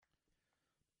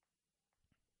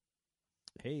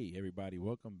Hey, everybody,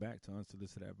 welcome back to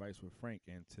Unsolicited Advice with Frank.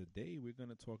 And today we're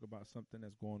going to talk about something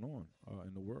that's going on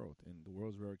in the world. And the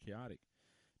world's very chaotic.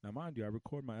 Now, mind you, I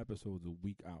record my episodes a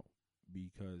week out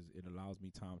because it allows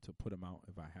me time to put them out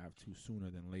if I have to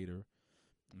sooner than later.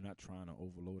 I'm not trying to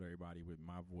overload everybody with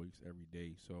my voice every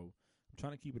day. So I'm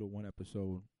trying to keep it a one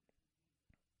episode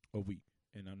a week.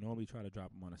 And I normally try to drop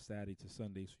them on a Saturday to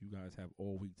Sunday so you guys have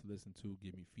all week to listen to,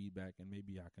 give me feedback, and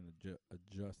maybe I can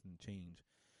adjust and change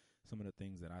some of the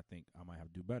things that I think I might have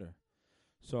to do better.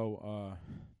 So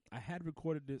I had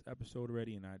recorded this episode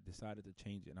already, and I decided to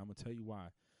change it. And I'm gonna tell you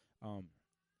why. Um,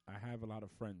 I have a lot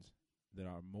of friends that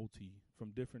are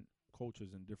from different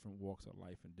cultures and different walks of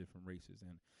life and different races,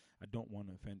 and I don't want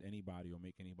to offend anybody or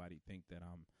make anybody think that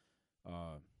I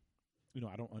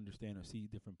don't understand or see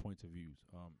different points of views.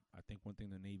 I think one thing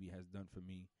the Navy has done for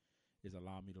me is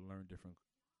allow me to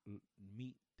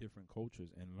meet different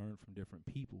cultures and learn from different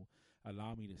people,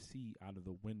 allow me to see out of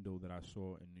the window that I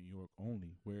saw in New York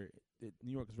only, where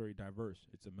New York is very diverse.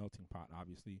 It's a melting pot,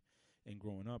 obviously. And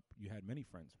growing up, you had many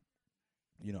friends,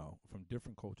 from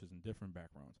different cultures and different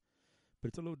backgrounds. But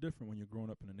it's a little different when you're growing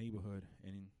up in a neighborhood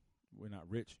and we're not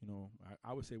rich.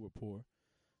 I would say we're poor.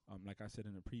 Like I said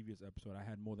in the previous episode, I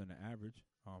had more than the average.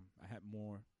 I had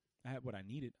what I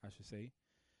needed, I should say.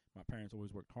 My parents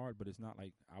always worked hard, but it's not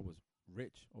like I was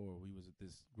rich or we was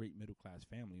this great middle class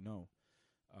family. No,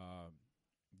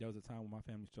 there was a time when my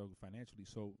family struggled financially.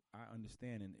 So I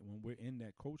understand, and when we're in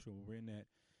that culture, when we're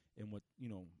in what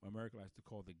America likes to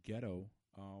call the ghetto,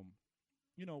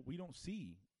 we don't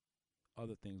see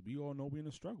other things. We all know we're in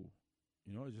a struggle.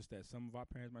 It's just that some of our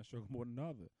parents might struggle more than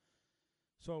others.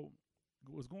 So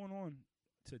what's going on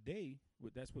today?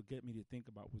 That's what get me to think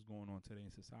about what's going on today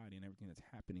in society and everything that's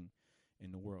happening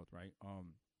in the world, right?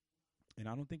 And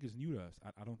I don't think it's new to us.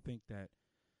 I don't think that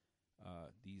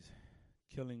these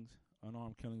killings,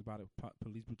 unarmed killings by the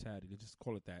police brutality, let's just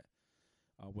call it that,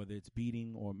 whether it's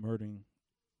beating or murdering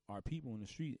our people in the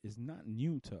street, is not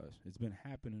new to us. It's been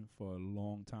happening for a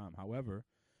long time. However,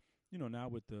 now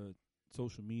with the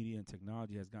social media and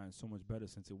technology has gotten so much better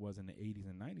since it was in the 80s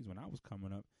and 90s when I was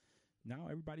coming up. Now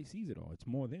everybody sees it all. It's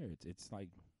more there. It's like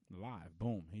live.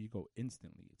 Boom. Here you go.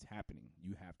 Instantly. It's happening.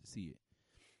 You have to see it.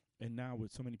 And now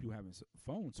with so many people having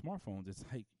smartphones, it's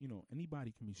like,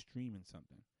 anybody can be streaming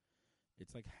something.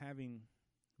 It's like having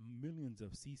millions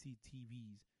of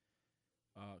CCTVs,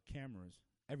 cameras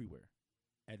everywhere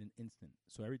at an instant.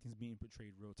 So everything's being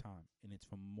portrayed real time, and it's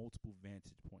from multiple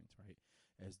vantage points, right,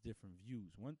 as different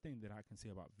views. One thing that I can say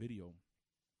about video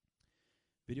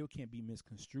can't be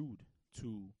misconstrued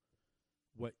to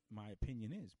what my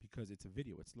opinion is because it's a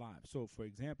video, it's live. So, for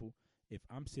example, if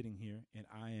I'm sitting here and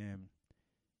I am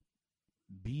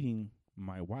beating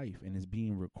my wife and it's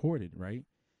being recorded, right?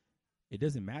 It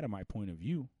doesn't matter my point of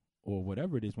view or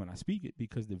whatever it is when I speak it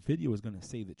because the video is going to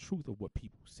say the truth of what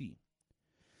people see.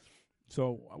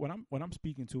 So when I'm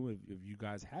speaking to, if you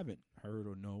guys haven't heard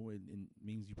or know, it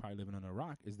means you're probably living under a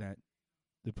rock, is that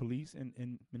the police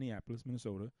in Minneapolis,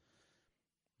 Minnesota,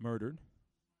 murdered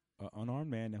an unarmed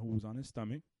man who was on his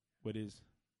stomach with his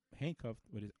handcuffed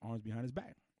with his arms behind his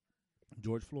back.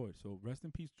 George Floyd. So rest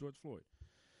in peace, George Floyd.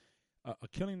 A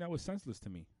killing that was senseless to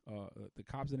me. The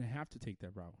cops didn't have to take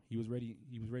that route. He was ready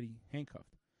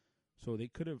handcuffed. So they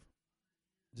could have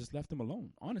just left him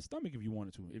alone on his stomach if you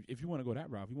wanted to. If you want to go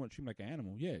that route, if you want to treat him like an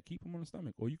animal, yeah, keep him on the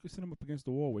stomach. Or you could sit him up against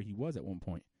the wall where he was at one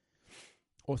point.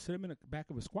 Or sit him in the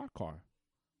back of a squad car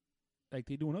like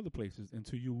they do in other places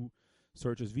until you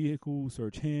search his vehicle,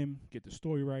 search him, get the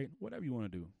story right, whatever you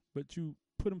want to do. But you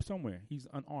put him somewhere. He's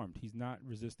unarmed. He's not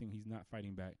resisting. He's not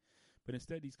fighting back. But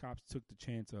instead, these cops took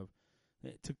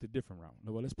the different route.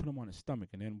 Well, let's put him on his stomach.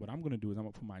 And then what I'm going to do is I'm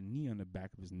going to put my knee on the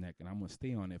back of his neck, and I'm going to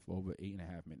stay on it for over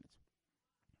 8.5 minutes.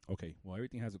 Okay, well,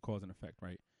 everything has a cause and effect,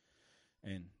 right?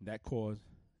 And that cause,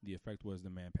 the effect was the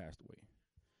man passed away.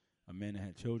 A man that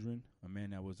had children, a man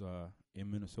that was in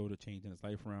Minnesota changing his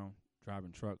life around,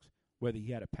 driving trucks. Whether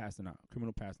he had a past or not,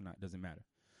 criminal past or not, doesn't matter.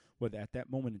 Whether at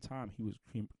that moment in time he was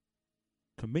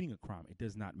committing a crime, it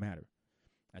does not matter.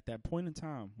 At that point in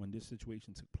time when this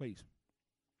situation took place,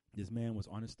 this man was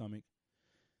on his stomach,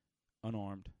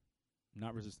 unarmed,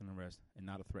 not resisting arrest, and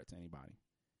not a threat to anybody.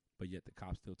 But yet the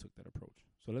cops still took that approach.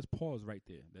 So let's pause right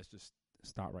there. Let's just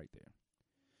stop right there.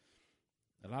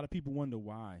 A lot of people wonder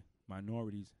why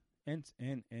minorities and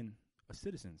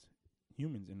citizens,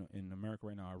 humans in America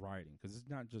right now are rioting. Because it's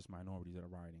not just minorities that are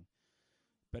rioting.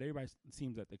 But everybody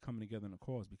seems that they're coming together in a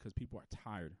cause because people are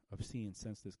tired of seeing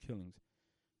senseless killings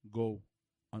go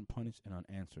unpunished and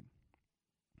unanswered.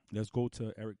 Let's go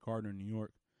to Eric Gardner in New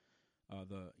York,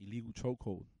 the illegal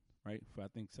chokehold, right, for I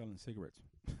think selling cigarettes,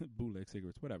 bootleg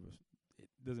cigarettes, whatever. It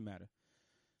doesn't matter.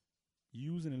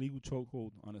 You use an illegal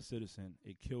chokehold on a citizen,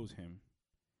 it kills him,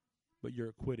 but you're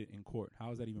acquitted in court.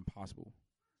 How is that even possible?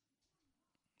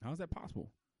 How is that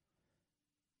possible?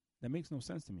 That makes no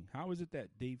sense to me. How is it that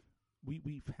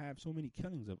we have so many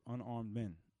killings of unarmed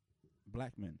men,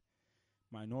 black men,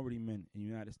 minority men in the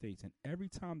United States, and every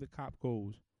time the cop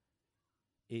goes,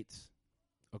 it's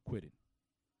acquitted.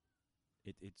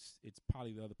 It's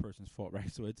probably the other person's fault,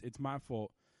 right? So it's my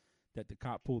fault that the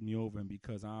cop pulled me over, and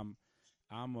because I'm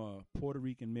a Puerto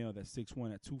Rican male that's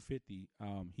 6'1" at 250.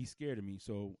 He's scared of me,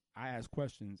 so I ask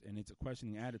questions, and it's a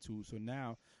questioning attitude. So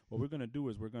now what we're gonna do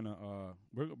is I'm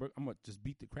gonna just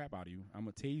beat the crap out of you. I'm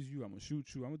gonna tase you. I'm gonna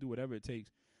shoot you. I'm gonna do whatever it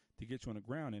takes to get you on the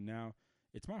ground. And now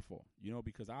it's my fault,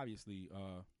 because obviously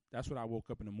that's what I woke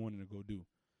up in the morning to go do.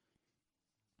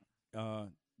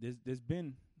 There's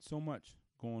been so much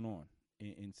going on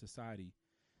in society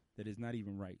that is not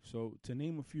even right. So to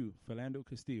name a few: Philando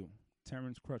Castile,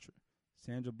 Terrence Crutcher,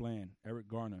 Sandra Bland, Eric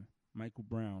Garner, Michael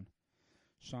Brown,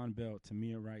 Sean Bell,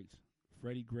 Tamir Rice,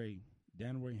 Freddie Gray,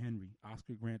 Danroy Henry,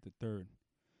 Oscar Grant III,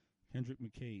 Kendrick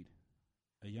McCade,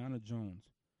 Ayanna Jones,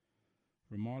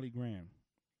 Ramarley Graham.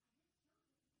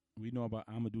 We know about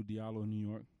Amadou Diallo in New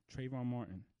York, Trayvon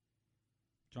Martin,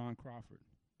 John Crawford.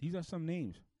 These are some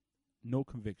names. No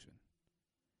conviction.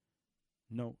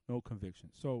 No conviction.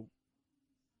 So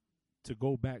to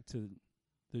go back to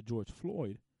the George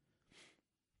Floyd,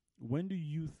 when do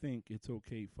you think it's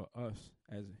okay for us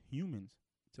as humans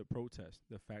to protest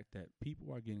the fact that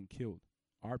people are getting killed,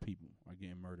 our people are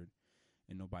getting murdered,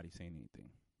 and nobody's saying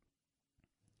anything?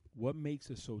 What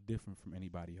makes us so different from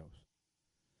anybody else?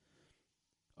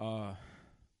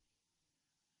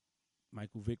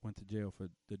 Michael Vick went to jail for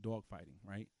the dog fighting,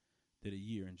 right? Did a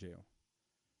year in jail.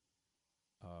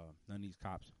 None of these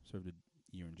cops served a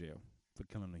year in jail for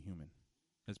killing a human.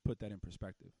 Let's put that in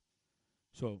perspective.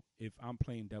 So if I'm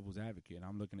playing devil's advocate and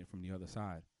I'm looking at it from the other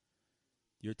side,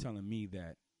 you're telling me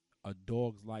that a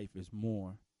dog's life is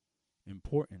more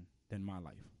important than my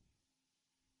life.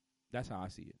 That's how I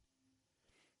see it.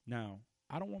 Now,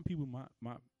 I don't want people,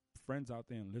 my friends out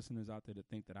there and listeners out there, to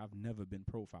think that I've never been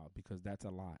profiled, because that's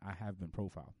a lie. I have been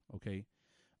profiled, okay?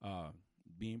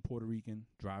 Being Puerto Rican,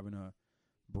 driving a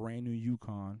brand new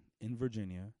Yukon in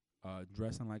Virginia,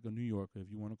 dressing like a New Yorker, if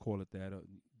you want to call it that,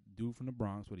 dude from the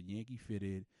Bronx with a Yankee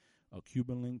fitted, a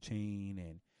Cuban link chain,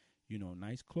 and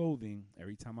nice clothing.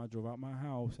 Every time I drove out my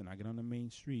house and I get on the main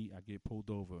street, I get pulled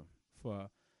over for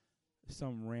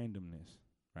some randomness,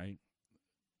 right?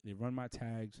 They run my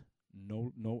tags,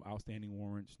 no outstanding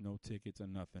warrants, no tickets or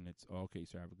nothing. It's okay,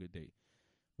 sir, have a good day.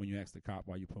 When you ask the cop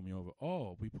why you pulled me over,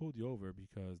 oh, we pulled you over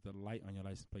because the light on your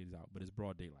license plate is out, but it's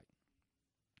broad daylight.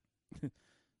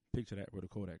 Picture that with a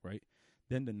Kodak, right?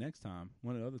 Then the next time,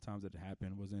 one of the other times that it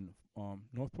happened was in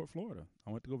Northport, Florida.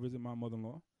 I went to go visit my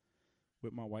mother-in-law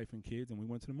with my wife and kids, and we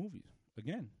went to the movies.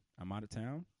 Again, I'm out of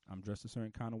town. I'm dressed a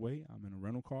certain kind of way. I'm in a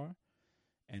rental car,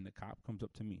 and the cop comes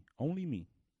up to me, only me,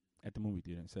 at the movie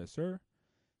theater, and says, "Sir,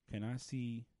 can I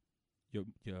see your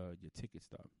ticket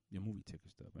stub, your movie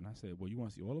ticket stub?" And I said, "Well, you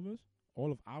want to see all of us?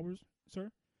 All of ours,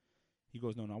 sir?" He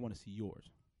goes, No, I want to see yours.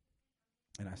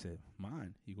 And I said,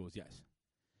 "Mine?" He goes, "Yes."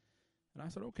 And I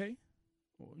said, "Okay."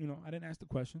 Well, I didn't ask the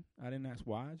question. I didn't ask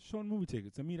why. I just showed movie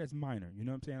tickets. To me, that's minor. You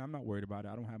know what I'm saying? I'm not worried about it.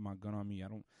 I don't have my gun on me.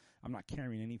 I'm not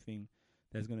carrying anything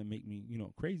that's going to make me,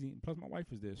 crazy. Plus, my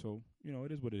wife is there. So,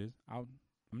 it is what it is. I'm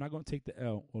not going to take the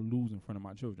L or lose in front of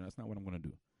my children. That's not what I'm going to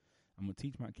do. I'm going to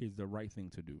teach my kids the right thing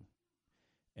to do.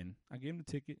 And I gave him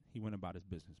the ticket. He went about his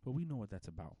business. But we know what that's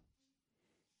about.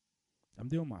 I'm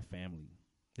there with my family.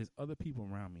 There's other people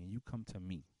around me, and you come to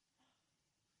me.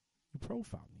 You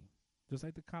profile me. Just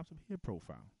like the cops up here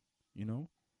profile,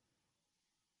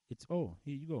 It's, oh,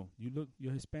 here you go.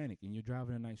 You're Hispanic and you're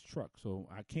driving a nice truck, so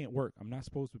I can't work. I'm not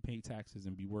supposed to pay taxes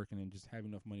and be working and just have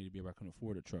enough money to be able to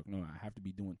afford a truck. No, I have to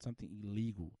be doing something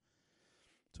illegal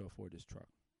to afford this truck.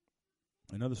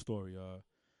 Another story,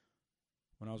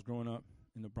 when I was growing up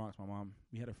in the Bronx,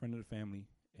 we had a friend of the family,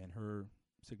 and her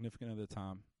significant other at the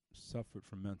time suffered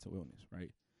from mental illness,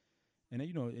 right? And,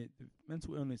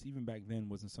 mental illness, even back then,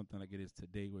 wasn't something like it is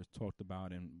today where it's talked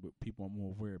about and people are more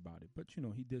aware about it. But,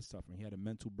 he did suffer. He had a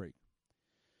mental break.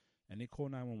 And they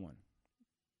called 911.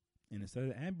 And instead of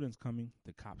the ambulance coming,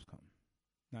 the cops come.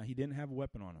 Now, he didn't have a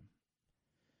weapon on him.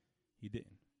 He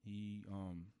didn't.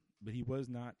 But he was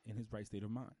not in his right state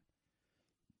of mind.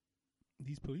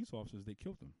 These police officers, they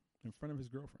killed him in front of his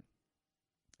girlfriend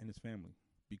and his family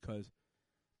because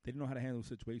they didn't know how to handle the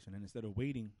situation. And instead of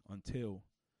waiting until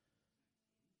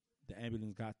the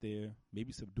ambulance got there,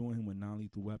 maybe subduing him with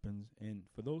non-lethal weapons. And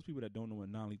for those people that don't know what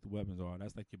non-lethal weapons are,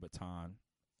 that's like your baton,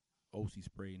 OC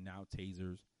spray, now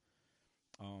tasers,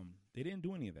 They didn't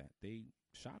do any of that. They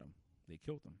shot him. They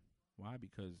killed him. Why?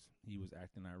 Because he was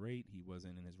acting irate. He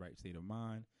wasn't in his right state of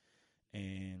mind.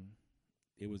 And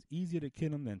it was easier to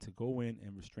kill him than to go in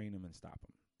and restrain him and stop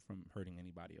him from hurting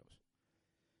anybody else.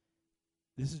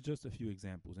 This is just a few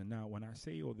examples. And now when I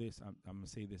say all this, I'm going to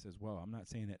say this as well. I'm not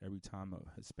saying that every time a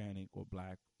Hispanic or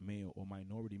black male or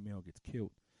minority male gets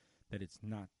killed, that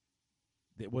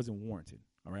it wasn't warranted.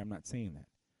 All right, I'm not saying that.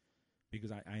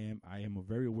 Because I am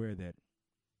very aware that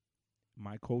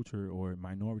my culture or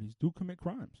minorities do commit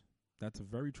crimes. That's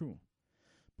very true.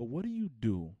 But what do you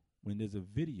do when there's a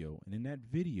video, and in that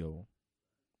video,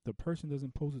 the person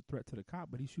doesn't pose a threat to the cop,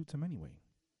 but he shoots him anyway?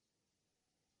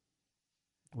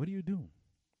 What do you do?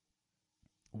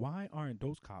 Why aren't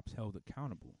those cops held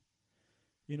accountable?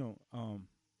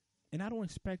 And I don't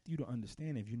expect you to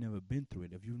understand if you've never been through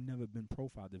it, if you've never been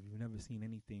profiled, if you've never seen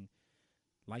anything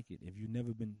like it, if you've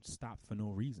never been stopped for no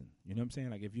reason. You know what I'm saying?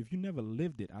 Like if you never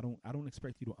lived it, I don't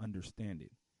expect you to understand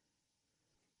it.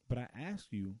 But I ask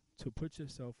you to put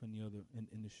yourself in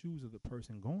the shoes of the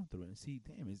person going through it and see,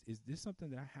 damn, is this something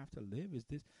that I have to live?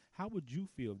 How would you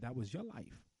feel if that was your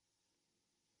life?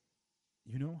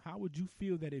 How would you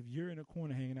feel that if you're in a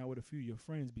corner hanging out with a few of your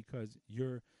friends because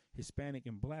you're Hispanic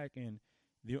and black and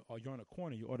you're in a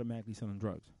corner, you're automatically selling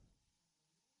drugs?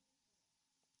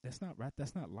 That's not right.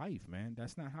 That's not life, man.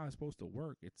 That's not how it's supposed to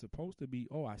work. It's supposed to be,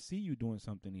 oh, I see you doing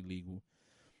something illegal.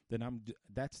 Then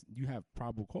you have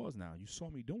probable cause now. You saw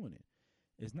me doing it.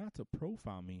 It's not to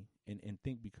profile me and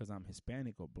think because I'm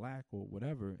Hispanic or black or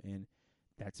whatever, and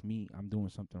that's me, I'm doing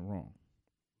something wrong.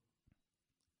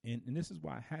 And this is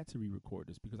why I had to re-record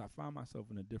this, because I find myself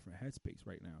in a different headspace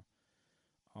right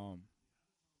now.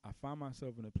 I find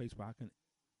myself in a place where I can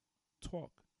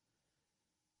talk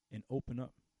and open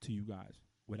up to you guys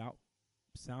without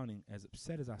sounding as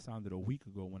upset as I sounded a week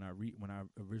ago when I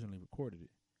originally recorded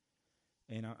it.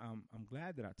 And I'm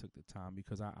glad that I took the time,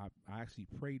 because I actually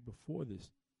prayed before this,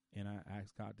 and I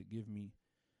asked God to give me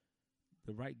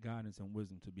the right guidance and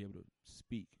wisdom to be able to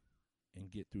speak and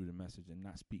get through the message and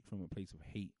not speak from a place of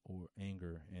hate or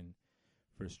anger and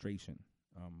frustration.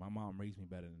 My mom raised me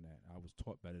better than that. I was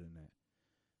taught better than that.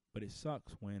 But it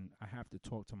sucks when I have to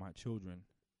talk to my children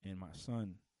and my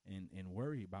son and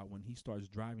worry about when he starts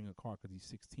driving a car, because he's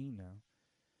 16 now,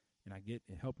 and I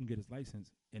help him get his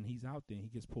license, and he's out there and he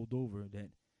gets pulled over, that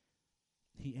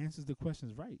he answers the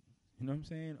questions right. You know what I'm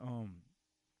saying? On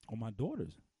my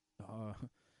daughters,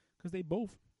 because they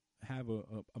both have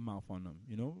a mouth on them.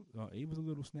 Ava's a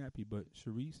little snappy, but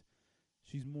Sharice,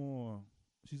 she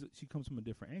comes from a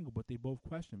different angle, but they both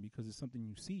question because it's something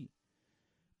you see.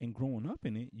 And growing up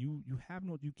in it, you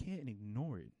can't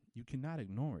ignore it. You cannot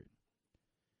ignore it.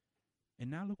 And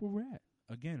now look where we're at.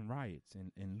 Again, riots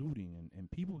and looting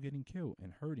and people getting killed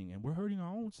and hurting. And we're hurting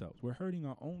our own selves. We're hurting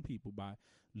our own people by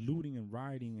looting and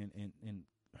rioting and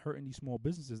hurting these small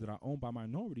businesses that are owned by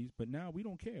minorities. But now we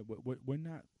don't care.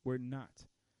 We're not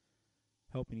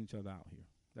helping each other out here.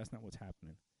 That's not what's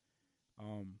happening.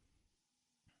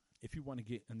 If you want to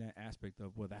get in that aspect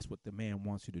of, well, that's what the man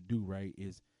wants you to do, right,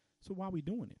 so why are we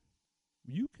doing it?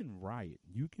 You can riot.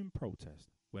 You can protest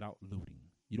without looting.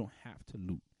 You don't have to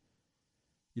loot.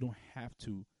 You don't have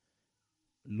to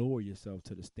lower yourself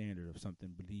to the standard of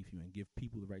something beneath you and give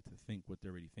people the right to think what they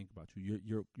already think about you.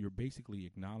 You're basically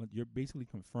you're basically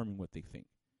confirming what they think.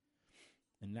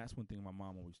 And that's one thing my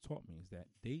mom always taught me, is that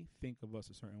they think of us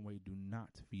a certain way. Do not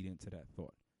feed into that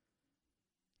thought.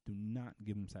 Do not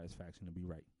give them satisfaction to be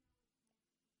right.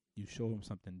 You show them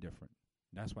something different.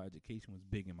 That's why education was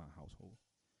big in my household.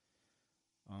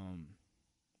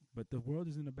 But the world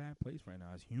is in a bad place right now.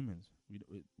 As humans,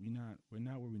 we're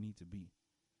not where we need to be.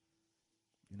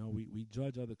 We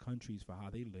judge other countries for how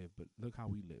they live, but look how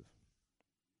we live.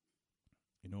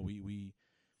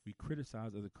 We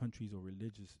criticize other countries or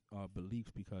religious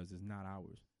beliefs because it's not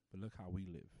ours, but look how we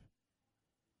live.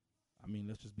 I mean,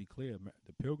 let's just be clear.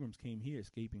 The Pilgrims came here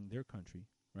escaping their country,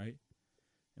 right?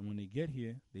 And when they get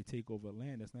here, they take over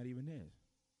land that's not even theirs.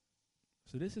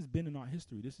 So this has been in our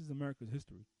history. This is America's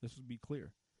history. Let's just be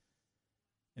clear.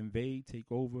 Invade,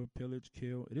 take over, pillage,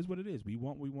 kill. It is what it is. We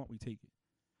want, we take it.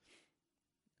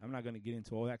 I'm not going to get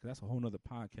into all that because that's a whole nother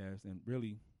podcast. And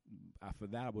really, for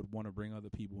that, I would want to bring other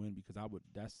people in because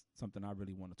that's something I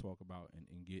really want to talk about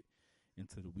and get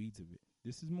into the weeds of it.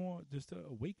 This is more just to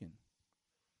awaken.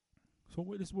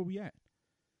 So this is where we at.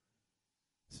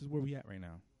 This is where we at right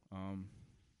now.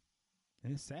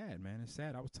 And it's sad, man. It's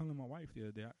sad. I was telling my wife the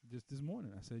other day, just this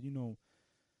morning, I said,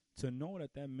 to know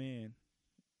that man,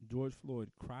 George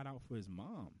Floyd, cried out for his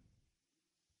mom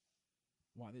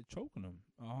while they're choking him.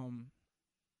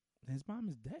 His mom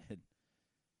is dead.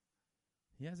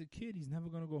 He has a kid he's never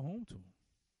going to go home to.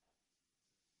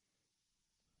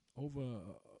 over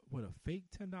what, a fake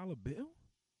 $10 bill.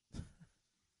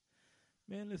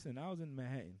 Man, listen, I was in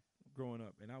Manhattan growing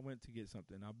up, and I went to get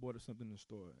something. I bought something in the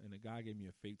store, and the guy gave me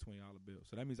a fake $20 bill.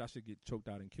 So that means I should get choked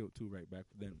out and killed too, right back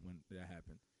then when that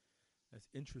happened. That's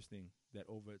interesting that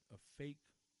over a fake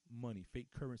money, fake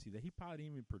currency that he probably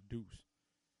didn't even produce,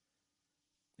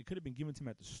 it could have been given to him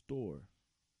at the store.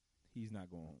 He's not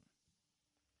going home.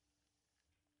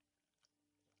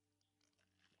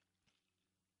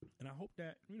 And I hope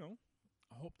that,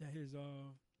 his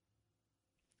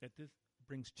that this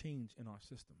brings change in our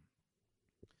system.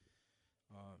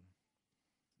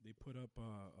 They put up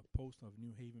a post of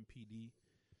New Haven PD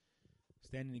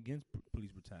standing against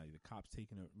police brutality. The cops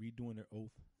redoing their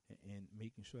oath and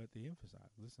making sure that they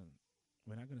emphasize, listen,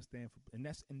 we're not going to stand for, and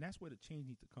that's where the change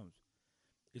needs to come.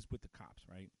 Is with the cops,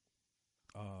 right?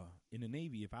 In the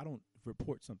Navy, if I don't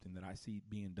report something that I see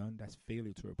being done, that's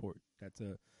failure to report. That's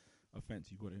a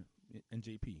offense. You go to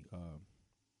NJP,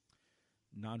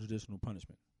 non-traditional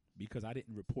punishment, because I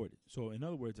didn't report it. So in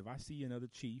other words, if I see another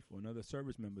chief or another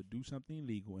service member do something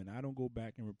illegal and I don't go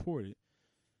back and report it,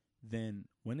 then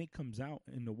when it comes out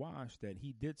in the wash that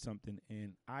he did something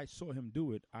and I saw him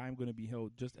do it, I'm going to be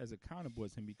held just as accountable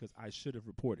as him because I should have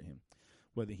reported him,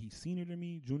 whether he's senior to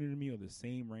me, junior to me, or the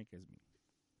same rank as me.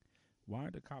 Why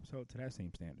aren't the cops held to that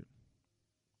same standard?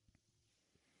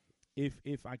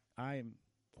 If I am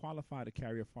qualified to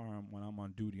carry a firearm when I'm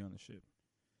on duty on the ship,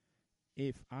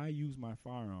 if I use my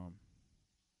firearm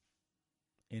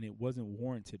and it wasn't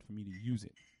warranted for me to use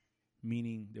it,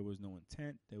 meaning there was no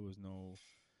intent, there was no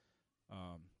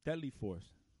deadly force,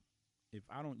 if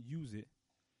I don't use it,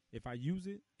 if I use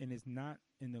it and it's not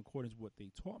in accordance with what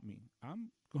they taught me, I'm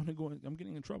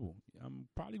getting in trouble. I'm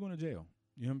probably going to jail.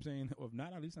 You know what I'm saying? Or if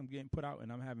not, at least I'm getting put out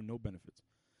and I'm having no benefits.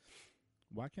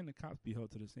 Why can't the cops be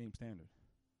held to the same standard?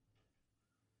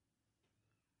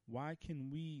 Why can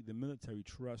we, the military,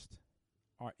 trust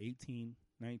our 18,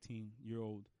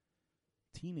 19-year-old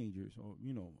teenagers or,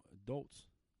 adults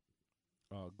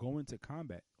go into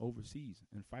combat overseas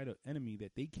and fight an enemy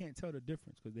that they can't tell the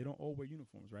difference because they don't all wear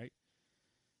uniforms, right?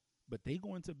 But they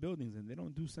go into buildings and they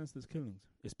don't do senseless killings,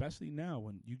 especially now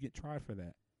when you get tried for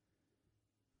that.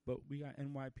 But we got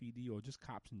NYPD, or just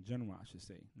cops in general, I should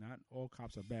say. Not all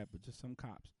cops are bad, but just some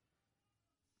cops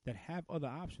that have other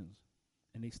options,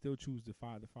 and they still choose to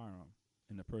fire the firearm.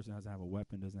 And the person has to have a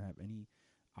weapon, doesn't have any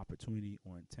opportunity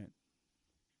or intent.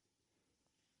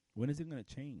 When is it going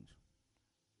to change?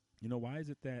 Why is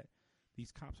it that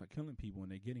these cops are killing people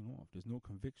and they're getting off? There's no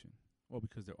conviction. Well,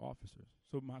 because they're officers.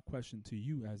 So my question to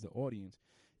you as the audience,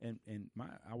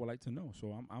 I would like to know.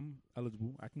 So I'm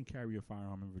eligible. I can carry a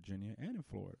firearm in Virginia and in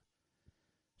Florida.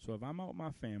 So if I'm out with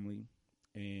my family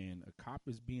and a cop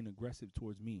is being aggressive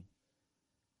towards me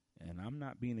and I'm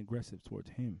not being aggressive towards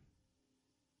him,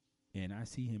 and I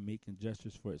see him making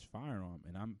gestures for his firearm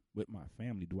and I'm with my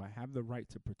family, do I have the right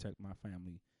to protect my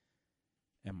family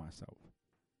and myself?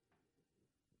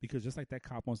 Because just like that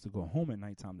cop wants to go home at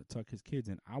nighttime to tuck his kids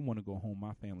in, I want to go home,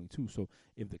 my family too. So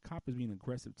if the cop is being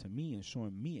aggressive to me and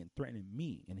showing me and threatening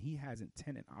me, and he has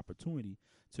intent and opportunity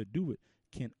to do it,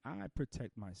 can I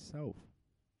protect myself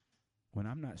when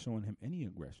I'm not showing him any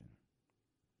aggression?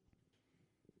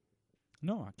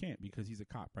 No, I can't, because he's a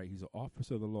cop, right? He's an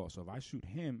officer of the law. So if I shoot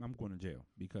him, I'm going to jail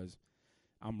because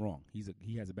I'm wrong.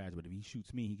 He has a badge, but if he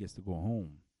shoots me, he gets to go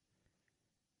home.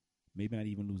 Maybe not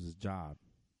even lose his job.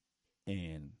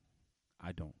 And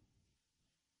I don't.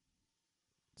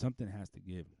 Something has to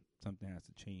give. Something has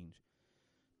to change.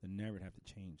 The narrative have to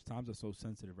change. Times are so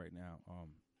sensitive right now.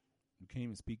 You can't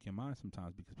even speak your mind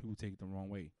sometimes because people take it the wrong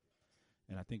way.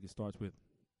 And I think it starts with,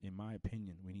 in my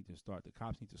opinion, the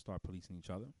cops need to start policing each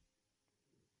other.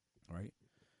 All right?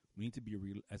 We need to be,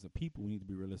 as a people, we need to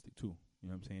be realistic too. You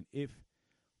know what I'm saying? If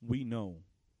we know,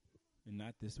 and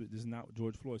not this is not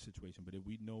George Floyd's situation, but if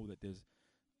we know that there's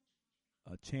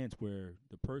a chance where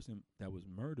the person that was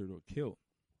murdered or killed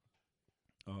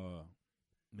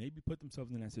maybe put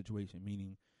themselves in that situation,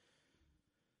 meaning,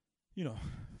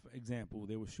 for example,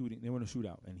 they were in a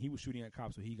shootout, and he was shooting at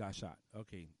cops, so he got shot.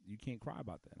 Okay, you can't cry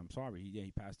about that. I'm sorry.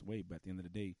 He passed away, but at the end of the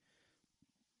day,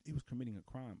 he was committing a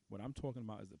crime. What I'm talking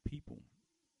about is the people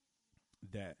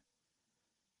that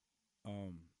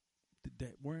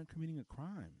that weren't committing a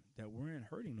crime, that weren't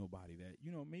hurting nobody,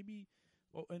 that, maybe...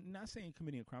 Well, and not saying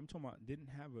committing a crime. I'm talking about didn't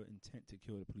have an intent to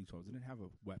kill the police officer, didn't have a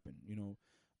weapon.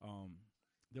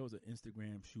 There was an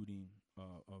Instagram shooting,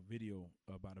 a video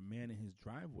about a man in his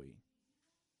driveway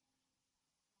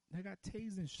that got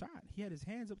tased and shot. He had his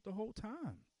hands up the whole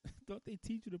time. Don't they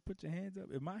teach you to put your hands up?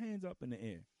 If my hands up in the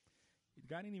air, the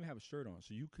guy didn't even have a shirt on,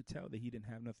 so you could tell that he didn't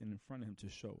have nothing in front of him to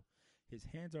show. His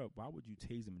hands are up. Why would you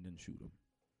tase him and then shoot him?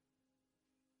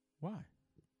 Why?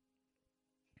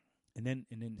 And then,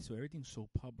 so everything's so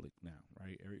public now,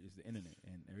 right? It's the internet,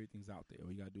 and everything's out there.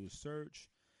 All you gotta do is search.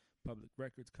 Public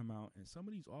records come out, and some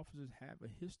of these officers have a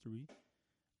history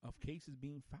of cases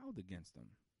being filed against them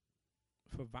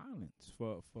for violence,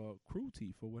 for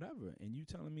cruelty, for whatever. And you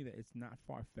telling me that it's not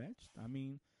far fetched? I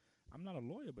mean, I'm not a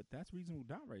lawyer, but that's reasonable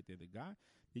doubt right there. The guy,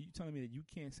 you telling me that you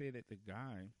can't say that the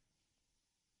guy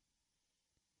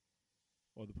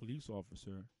or the police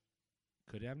officer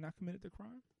could have not committed the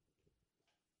crime?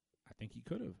 I think he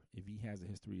could have, if he has a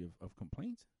history of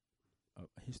complaints,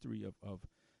 a history of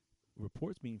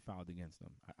reports being filed against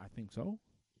them. I think so.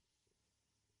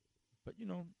 But,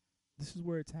 this is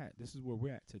where it's at. This is where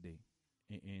we're at today.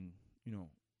 And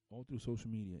all through social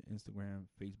media, Instagram,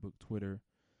 Facebook, Twitter,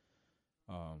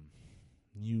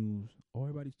 news, all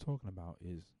everybody's talking about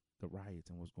is the riots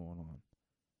and what's going on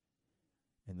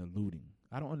and the looting.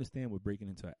 I don't understand what breaking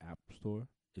into an app store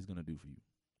is going to do for you.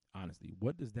 Honestly,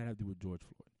 what does that have to do with George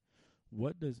Floyd?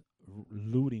 What does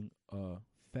looting a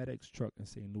FedEx truck in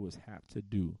St. Louis have to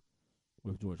do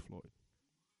with George Floyd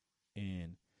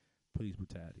and police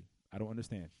brutality? I don't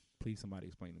understand. Please, somebody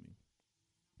explain to me.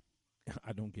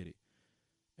 I don't get it.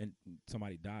 And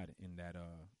somebody died in that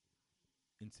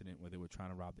incident where they were trying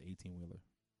to rob the 18-wheeler.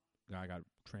 Guy got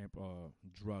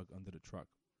drugged under the truck.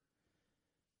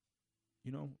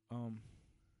 We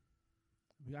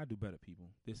gotta do better, people.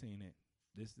 This ain't it.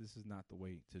 This is not the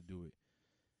way to do it.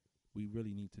 We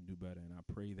really need to do better, and I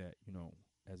pray that,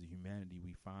 as a humanity,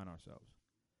 we find ourselves.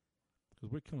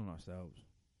 Because we're killing ourselves.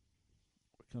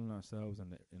 We're killing ourselves,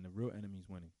 and the real enemy's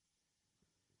winning.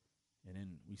 And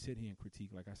then we sit here and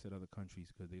critique, like I said, other countries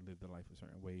because they live their life a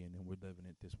certain way, and then we're living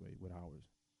it this way with ours.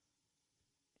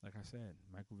 Like I said,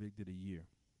 Michael Vick did a year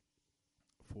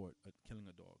for killing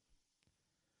a dog.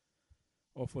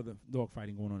 Or for the dog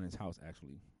fighting going on in his house,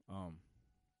 actually.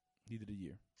 He did a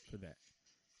year for that.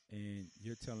 And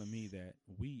you're telling me that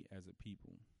we as a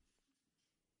people,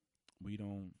 we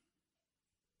don't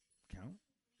count?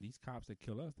 These cops that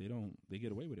kill us, they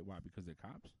get away with it. Why? Because they're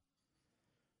cops?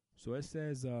 So it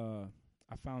says,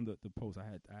 I found the post. I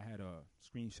had a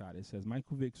screenshot. It says,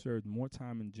 Michael Vick served more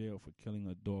time in jail for killing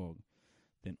a dog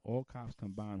than all cops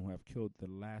combined who have killed the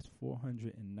last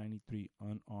 493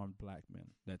 unarmed black men.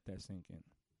 Let that sink in.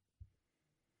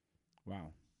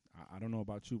 Wow. I don't know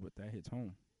about you, but that hits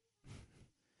home.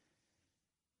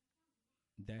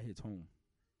 That hits home.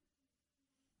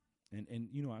 And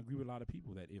I agree with a lot of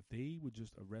people that if they would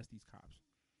just arrest these cops,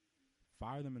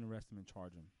 fire them and arrest them and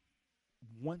charge them,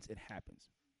 once it happens,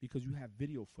 because you have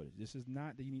video footage. This is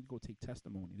not that you need to go take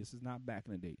testimony. This is not back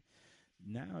in the day.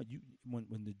 Now, when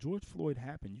the George Floyd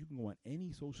happened, you can go on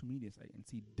any social media site and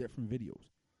see different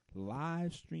videos,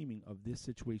 live streaming of this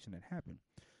situation that happened.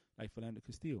 Like Philando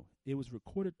Castile, it was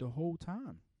recorded the whole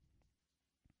time.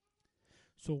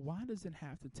 So why does it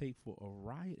have to take for a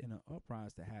riot and an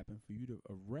uprising to happen for you to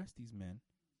arrest these men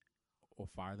or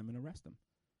fire them and arrest them?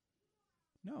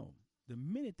 No. The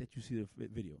minute that you see the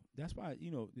video, that's why,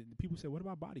 the people say, what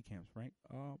about body cams, Frank?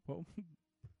 Well,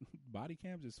 body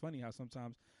cams, it's funny how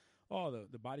sometimes,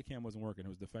 the body cam wasn't working. It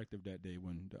was defective that day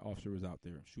when the officer was out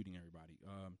there shooting everybody.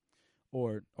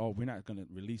 We're not going to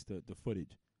release the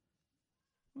footage.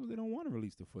 Well, they don't want to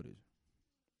release the footage.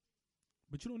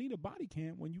 But you don't need a body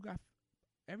cam when you got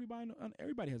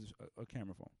everybody has a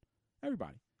camera phone.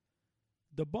 Everybody.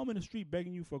 The bum in the street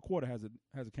begging you for a quarter has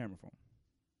a camera phone.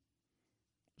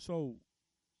 So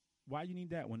why you need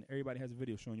that when everybody has a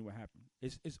video showing you what happened?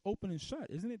 It's open and shut,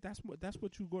 isn't it? That's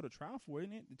what you go to trial for,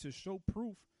 isn't it? To show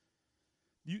proof.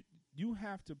 You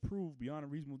have to prove beyond a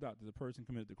reasonable doubt that the person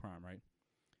committed the crime, right?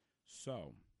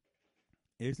 So,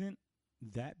 isn't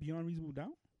that beyond reasonable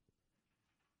doubt?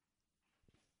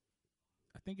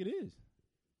 I think it is.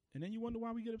 And then you wonder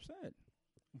why we get upset.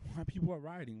 Why people are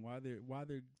rioting, why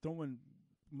they're throwing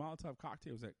Molotov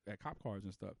cocktails at cop cars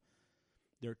and stuff.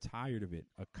 They're tired of it.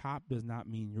 A cop does not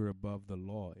mean you're above the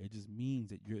law. It just means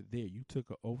that you're there. You took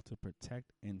an oath to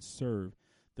protect and serve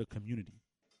the community.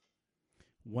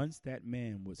 Once that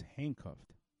man was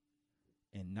handcuffed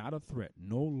and not a threat,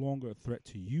 no longer a threat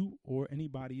to you or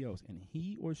anybody else, and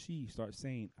he or she starts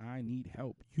saying, I need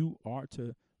help, you are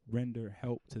to render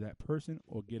help to that person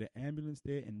or get an ambulance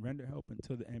there and render help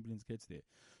until the ambulance gets there.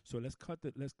 So let's cut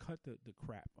the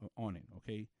crap on it,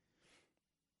 okay?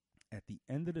 At the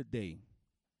end of the day,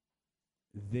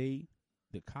 the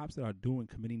cops that are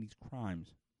committing these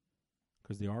crimes,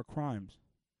 because they are crimes,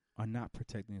 are not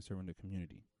protecting and serving the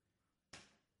community.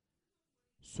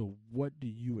 So what do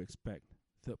you expect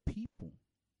the people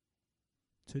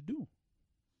to do?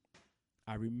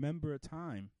 I remember a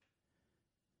time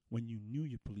when you knew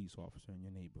your police officer in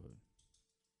your neighborhood.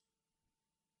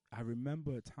 I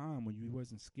remember a time when you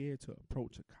wasn't scared to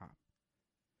approach a cop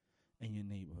in your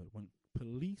neighborhood. When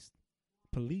police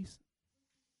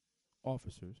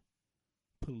officers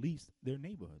policed their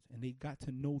neighborhoods and they got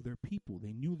to know their people.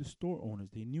 They knew the store owners.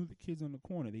 They knew the kids on the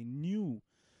corner. They knew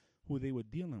who they were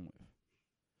dealing with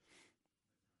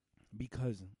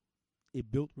because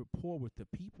it built rapport with the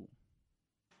people.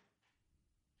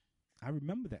 I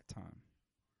remember that time.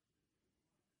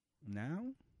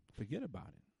 Now, forget about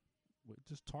it. We're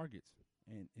just targets.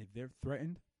 And if they're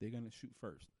threatened, they're going to shoot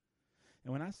first.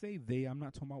 And when I say they, I'm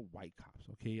not talking about white cops,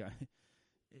 okay?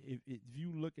 If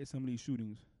you look at some of these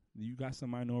shootings, you got some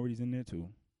minorities in there too.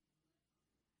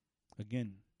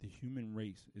 Again, the human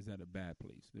race is at a bad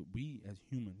place. That we as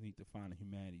humans need to find a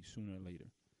humanity sooner or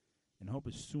later. And I hope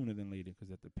it's sooner than later,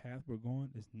 because at the path we're going,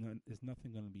 there's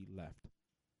nothing going to be left.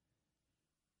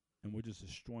 And we're just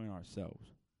destroying ourselves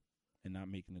and not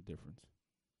making a difference.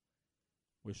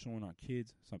 We're showing our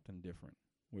kids something different.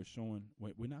 We're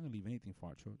not going to leave anything for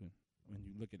our children when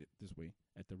you look at it this way,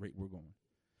 at the rate we're going.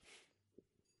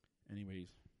 Anyways,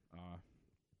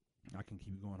 I can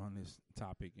keep going on this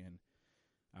topic, and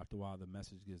after a while the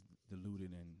message gets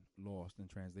diluted and lost in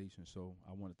translation. So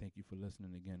I want to thank you for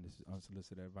listening again. This is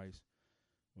Unsolicited Advice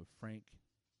with Frank,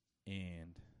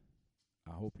 and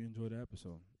I hope you enjoyed the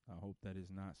episode. I hope that is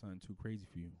not something too crazy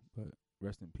for you, but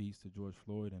rest in peace to George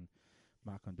Floyd, and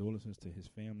my condolences to his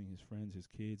family, his friends, his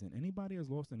kids, and anybody that's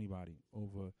lost anybody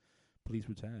over police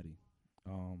brutality.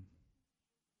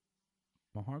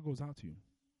 My heart goes out to you.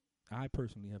 I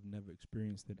personally have never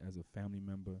experienced it as a family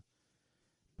member,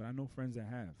 but I know friends that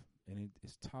have, and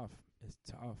it's tough. It's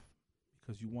tough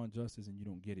because you want justice and you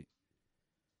don't get it,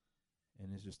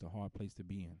 and it's just a hard place to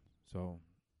be in. So,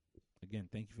 again,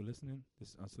 thank you for listening. This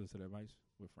is Unsolicited Advice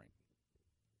with Frank.